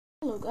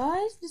Hello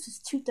guys, this is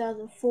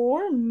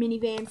 2004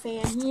 Minivan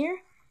Fan here.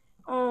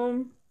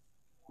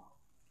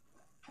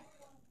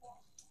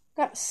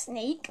 Got a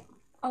snake,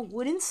 a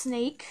wooden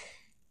snake.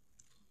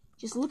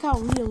 Just look how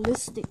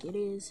realistic it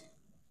is.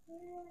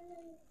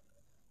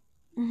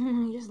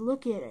 Just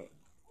look at it.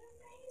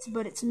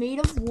 But it's made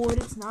of wood,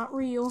 it's not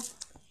real.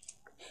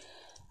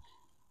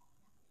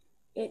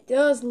 It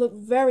does look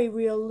very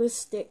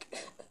realistic.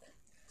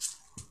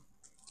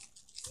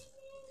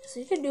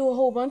 So you can do a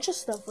whole bunch of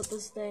stuff with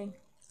this thing.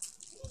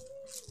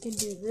 You can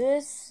do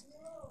this.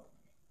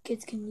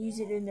 Kids can use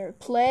it in their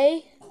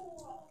play.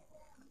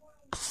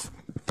 It's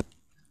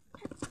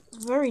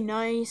very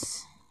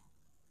nice.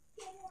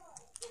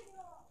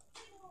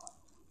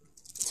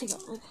 Take a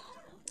look.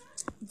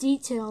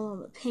 Detail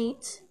on the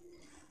paint.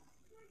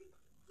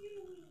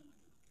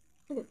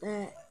 Look at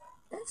that.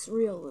 That's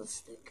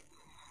realistic.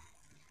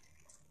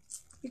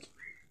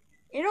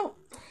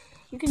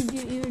 You can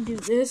even do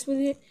this with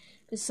it,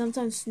 because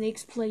sometimes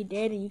snakes play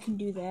dead, and you can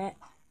do that.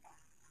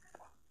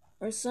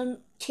 Or some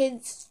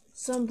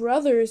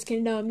brothers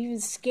can even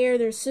scare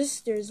their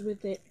sisters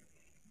with it,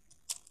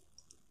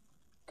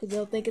 because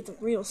they'll think it's a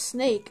real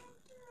snake.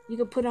 You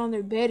can put it on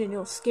their bed and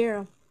it'll scare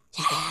them.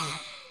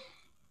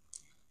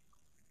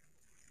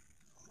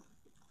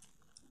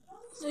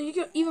 So you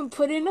can even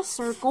put it in a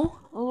circle.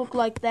 It'll look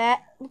like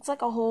that. Looks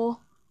like a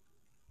hole.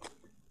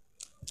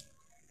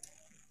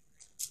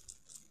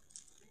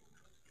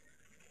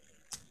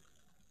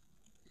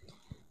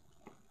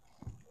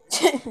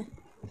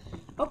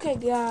 Okay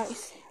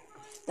guys,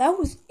 that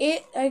was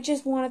it. I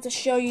just wanted to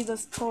show you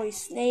this toy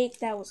snake.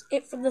 That was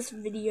it for this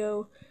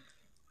video.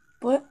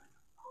 But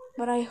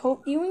I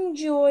hope you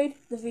enjoyed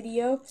the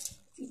video.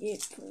 If you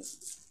did,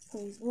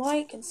 please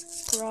like and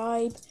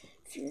subscribe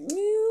if you're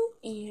new,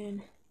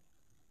 and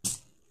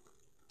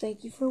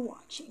thank you for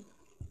watching.